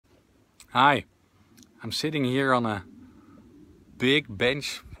Hi, I'm sitting here on a big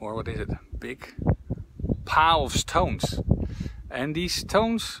bench, or what is it? Big pile of stones. And these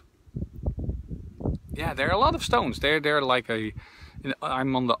stones, yeah, there are a lot of stones. They're like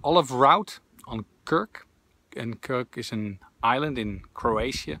I'm on the olive route on Krk, and Krk is an island in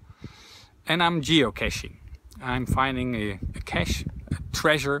Croatia. And I'm geocaching. I'm finding a cache, a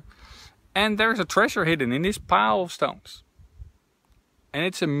treasure, and there's a treasure hidden in this pile of stones. And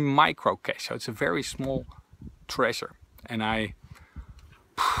it's a micro cache, so it's a very small treasure. And I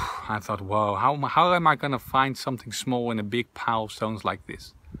thought, whoa, how am I gonna find something small in a big pile of stones like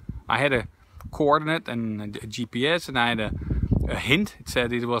this? I had a coordinate and a GPS, and I had a hint. It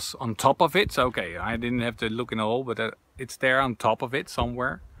said it was on top of it, so okay, I didn't have to look in a hole, but it's there on top of it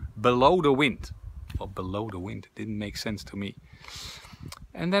somewhere, below the wind. Well, below the wind, it didn't make sense to me.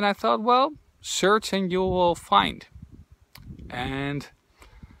 And then I thought, well, search and you will find. And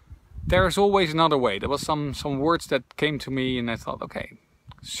there's always another way. There was some words that came to me, and I thought, okay,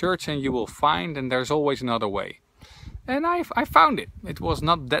 search and you will find, and there's always another way. And I found it. It was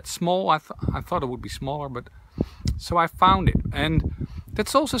not that small. I thought it would be smaller, but so I found it. And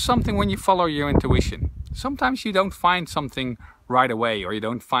that's also something when you follow your intuition. Sometimes you don't find something right away, or you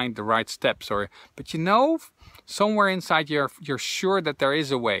don't find the right steps, but you know somewhere inside you're sure that there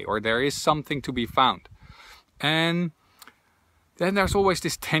is a way, or there is something to be found. And then there's always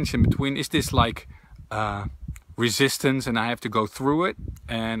this tension between, is this like resistance and I have to go through it,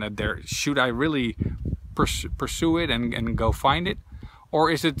 and should I really pursue it and go find it,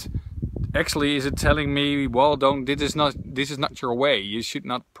 or is it telling me, well, this is not your way, you should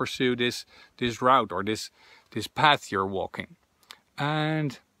not pursue this route or this path you're walking.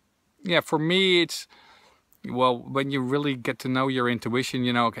 And yeah, for me it's, well, when you really get to know your intuition,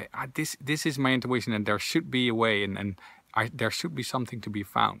 you know, okay, this is my intuition, and there should be a way, and there should be something to be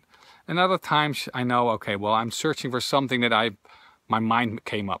found. And other times I know, okay, well, I'm searching for something that my mind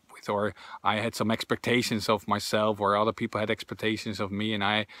came up with, or I had some expectations of myself, or other people had expectations of me, and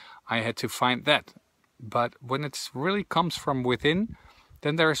I had to find that. But when it really comes from within,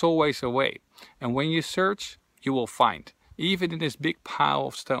 then there's always a way. And when you search, you will find. Even in this big pile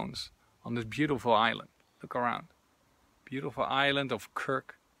of stones on this beautiful island. Look around. Beautiful island of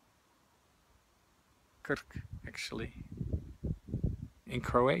Krk. Krk, actually. In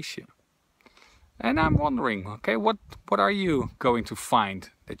Croatia. And I'm wondering, okay, what are you going to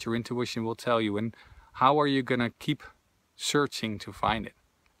find that your intuition will tell you, and how are you gonna keep searching to find it?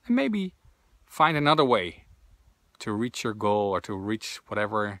 And maybe find another way to reach your goal, or to reach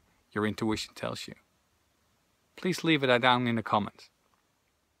whatever your intuition tells you. Please leave it down in the comments.